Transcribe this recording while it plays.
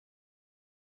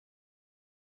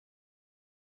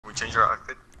We change our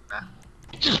outfit? Nah.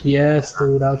 Yes,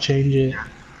 dude, I'll change it. Yeah.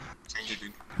 Change it,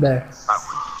 dude. There. That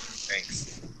one.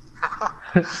 Thanks.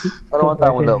 I don't want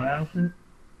that one though.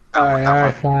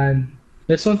 Alright, fine.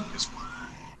 This one? This one.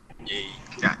 Yay.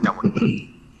 Yeah, that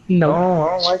one. No. Oh, I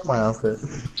don't like my outfit.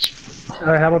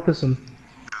 Alright, how about this one?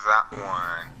 That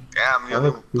one. Damn, the That other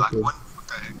looks black stupid. one. What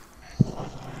the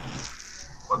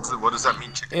heck? What does that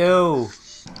mean, chicken? Ew.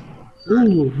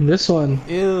 Ooh, this one.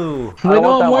 Ew. I Wait, don't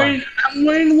no, want that I'm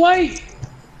wearing white.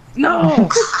 No.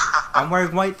 I'm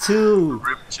wearing white too.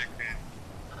 Rip chicken.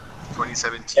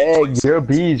 2017. Hey, 2017. you're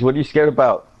bees. What are you scared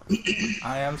about?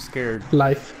 I am scared.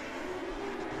 Life.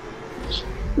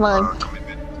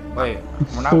 Commitment. Wait,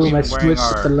 we're not Boom, I even wearing switched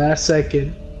at the our. last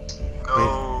second.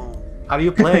 No. How do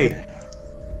you play?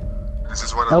 This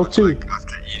is what I look L2. like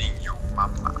after eating your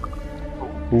mama.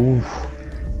 Ooh.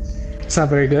 It's not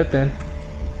very good then.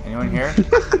 Anyone here?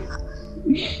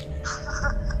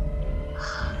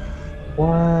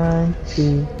 1,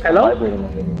 2. Hello?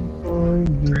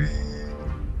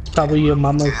 Probably your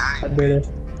mama's better.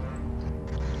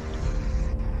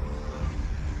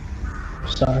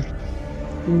 Sorry.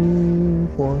 2,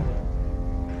 4.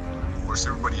 Where's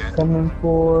everybody at? Coming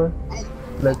for. Oh,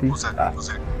 Let these. who's that? Who's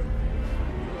that?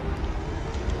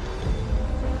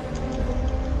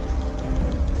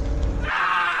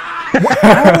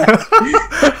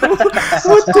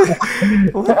 What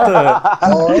the?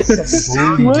 Oh, that's a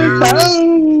booty, What?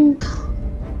 dude.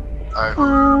 Alright.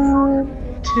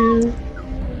 1, 2.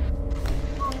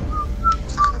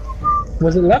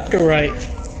 Was it left or right?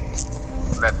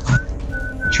 Left.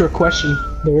 It's your question.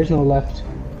 There is no left.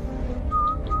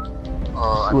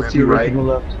 I What's meant your right. original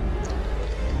left?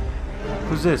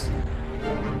 Who's this?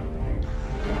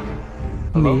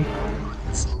 Hello? Me.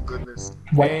 So goodness.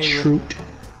 White Hey, Shroot.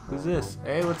 Who's this?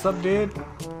 Hey, what's up, dude?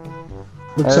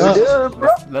 What's Hey, up? dude, bro.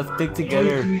 Let's stick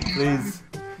together, please.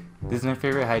 This is my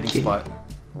favorite hiding spot.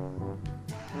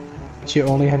 It's your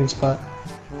only hiding spot.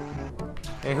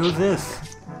 Hey, who's this?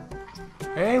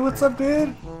 Hey, what's up,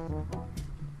 dude?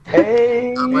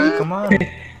 Hey. Come on.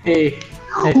 Hey,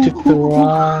 I took the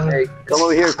wrong. Hey, come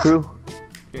over here, crew.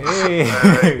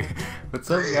 Hey. What's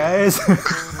up, guys?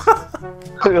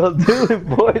 What y'all doing,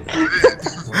 boys?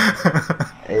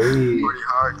 Hey. Pretty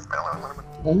hard.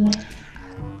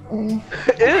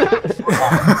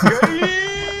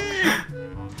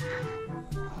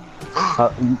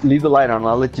 Leave the light on.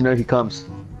 I'll let you know if he comes.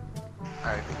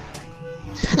 Alright.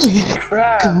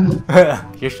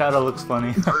 Crap. Your shadow looks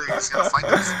funny. Oh, you guys gotta find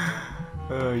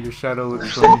us. Your shadow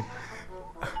looks funny.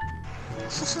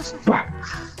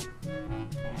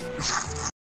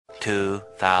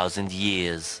 2,000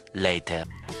 years later.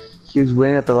 He was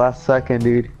waiting at the last second,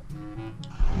 dude.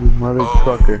 You mother Oh.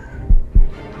 trucker.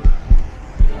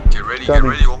 Get ready, Tell get me.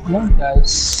 ready. Oh, Come on,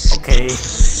 guys. Okay.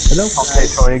 Hello. Okay,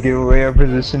 trying to give away our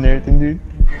position and everything, dude.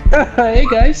 Hey,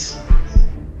 guys.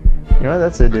 You know what?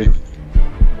 That's it, dude.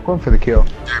 Going for the kill.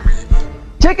 damn it.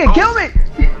 Chicken, kill me!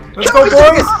 Let's go,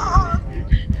 boys!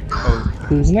 Oh,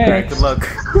 Who's alright, next? good luck.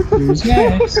 Who's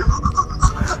next?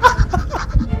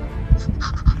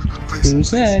 Please,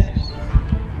 Who's next?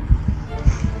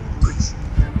 please,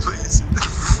 please.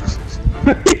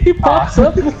 He pops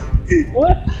up.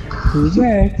 What? Who's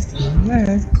next? Who's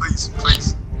next? Please,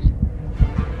 please.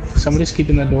 Somebody's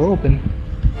keeping the door open.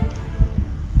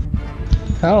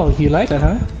 Oh, you like that,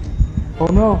 huh? Oh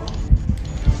no.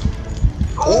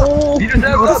 Oh!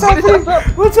 What's happening?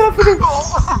 What's happening?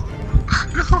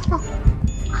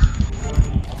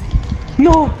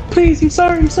 No, please, I'm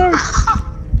sorry, I'm sorry.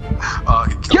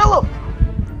 He killed Kill him!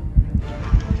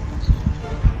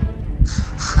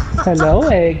 Hello,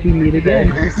 egg, we meet again.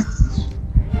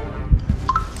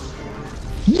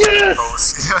 Yes!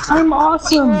 Oh, I'm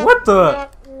awesome! What the?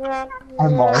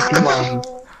 I'm awesome.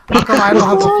 How come I don't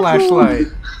have a flashlight?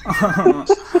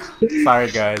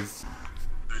 Sorry, guys.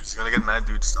 Dude, he's gonna get mad,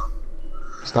 dude. Stop.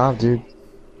 Stop, dude.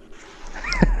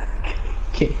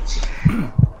 Okay.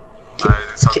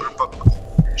 It's not group up.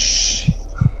 Shh.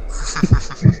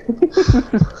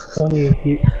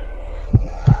 Tony,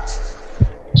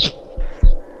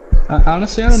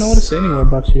 honestly, I don't know what to say anymore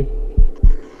about you.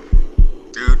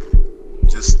 Dude,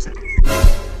 just.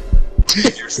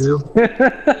 Dude, you're still.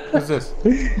 Who's this?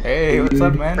 Hey, what's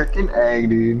up, man? Freaking egg,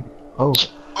 dude. Oh.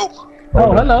 Oh!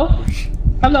 Oh, hello.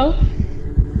 Hello.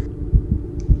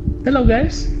 Hello,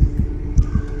 guys.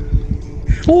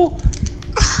 Oh!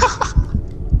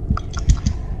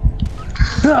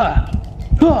 Ah.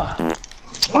 Ah.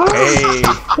 Hey.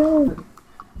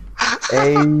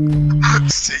 Hey.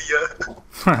 See ya.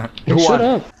 Hey, shut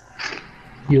up.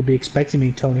 You'll be expecting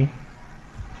me, Tony.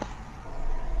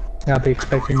 I'll be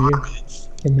expecting you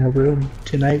in my room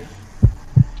tonight.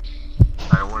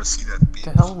 want to see that What beat.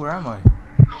 the hell? Where am I?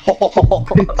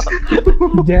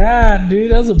 Damn,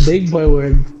 dude, that was a big boy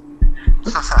word.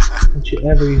 Don't you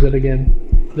ever use it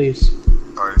again, please.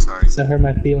 sorry. That hurt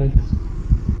my feelings.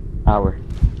 Our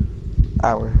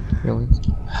feelings.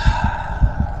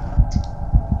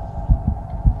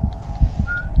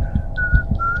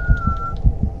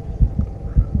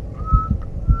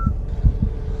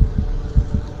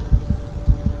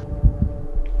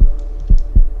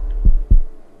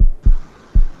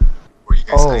 Where you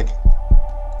guys hiding?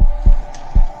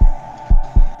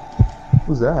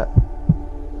 Who's that?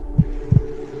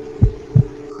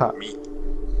 Me.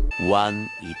 One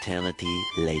eternity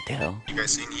later. You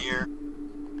guys in here?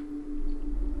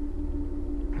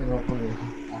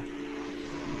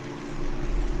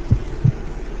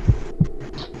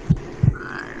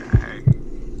 Alright.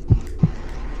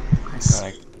 I see.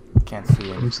 I can't see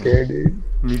anything. I'm scared, dude.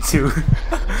 Me too.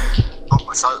 Oh,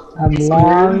 I saw. I'm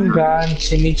long gone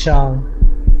chimichang.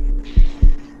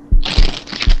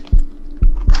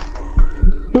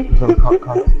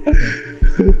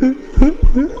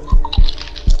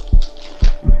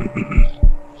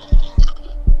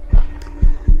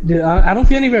 Dude, I don't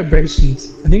feel any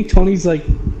vibrations. I think Tony's like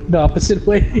the opposite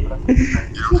way. You don't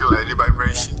feel any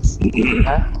vibrations. No, I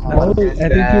think you went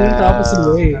the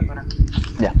opposite way.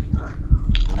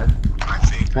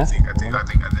 I think.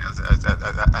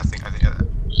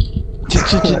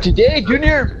 Hey,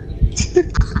 Junior!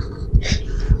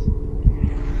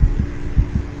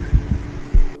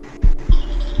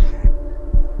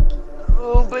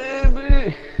 Oh,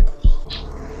 baby!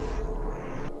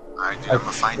 Alright, dude, I'm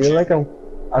gonna find I feel you.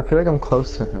 like I'm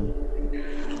close to him.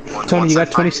 Tony, you I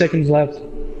got 20 find seconds left.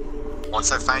 you-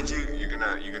 Once I find you, you're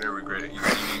gonna regret it.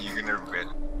 You're gonna regret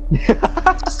it.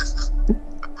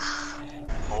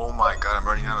 Oh my god, I'm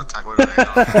running out of time. What do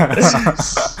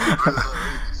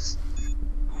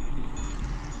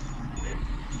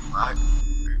I know?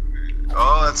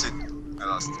 Oh, that's it. I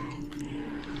lost it.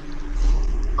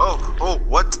 Oh,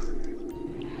 what?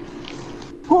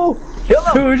 Oh, kill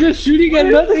him! We're just shooting at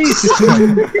nothing.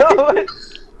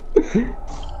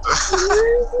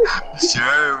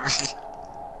 Jeremy.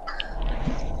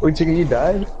 Wait, chicken, you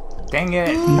died? Dang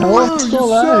it! No, I'm still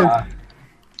alive.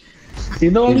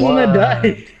 You're the only one that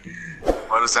died.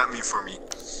 What does that mean for me?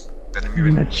 That I'm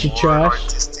even That you more trash.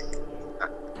 artistic.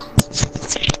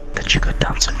 That you got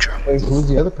Down syndrome. Wait, who's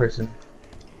the other person?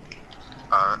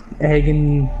 Egg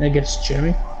and I guess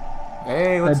Jeremy.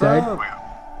 Hey, what's died. up?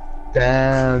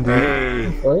 Damn, dude.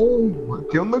 Hey. Oh,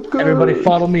 kill the good. Everybody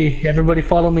follow me. Everybody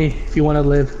follow me if you want to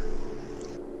live.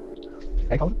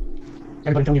 Hey, hold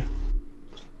Everybody tell you.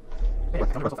 Hey,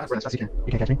 don't go so fast. on.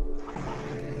 You can't catch me.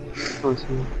 Oh, see.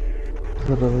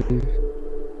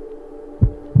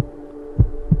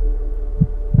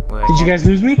 Wait, Did you guys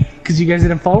lose me? Because you guys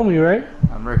didn't follow me, right?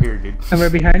 I'm right here, dude. I'm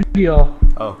right behind you all.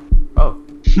 Oh.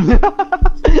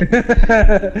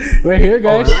 Right here,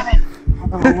 guys.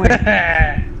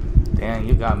 Damn,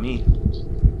 you got me.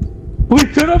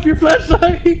 Wait, turn off your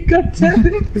flashlight. God damn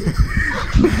it.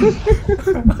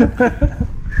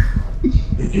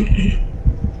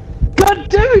 God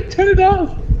damn it, turn it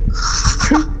off.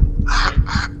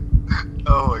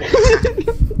 Oh my god.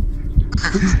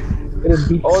 It'll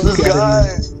beat Oh, the this shit out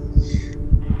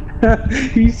guy. of me.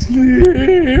 He's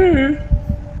here.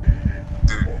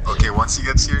 Dude, okay, once he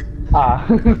gets here, Ah.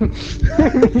 Damn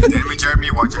it, Jeremy,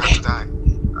 why'd you have to die?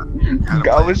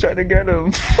 I was trying to get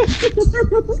him.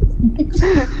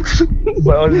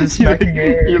 But I was just smacking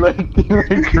air. You like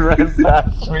run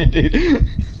past me, dude.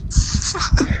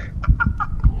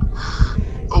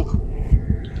 Oh,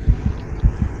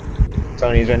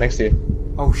 Tony, he's right next to you.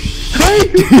 Oh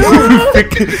shit! You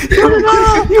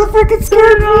freaking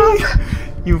scared me!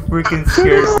 You freaking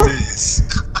scared me. this.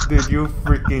 Dude, you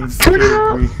freaking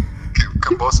scared me.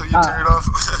 Can both of you turn it off?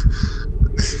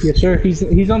 Yes, sir. He's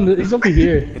over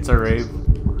here. It's a rave.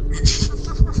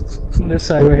 On this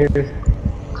side right here.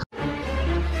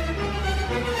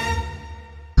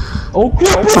 Oh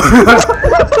crap!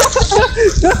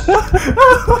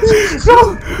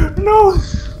 No!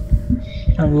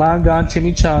 I'm long gone,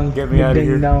 chimichang. Get me outta Ding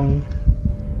here. dong.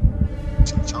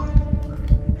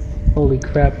 Holy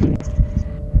crap!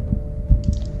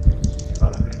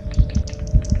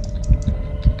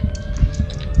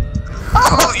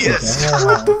 Oh yes!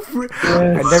 What the frick?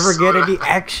 I never get any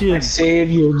action. Save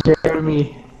you,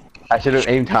 Jeremy. I should have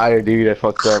aimed higher, dude. I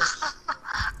fucked up.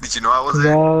 Did you know I was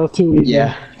there? No, too easy.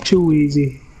 Yeah. Too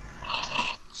easy.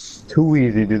 Too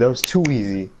easy, dude. That was too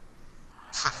easy.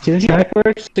 Didn't you die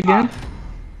first again?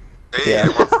 Hey, Yeah.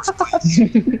 I want first place.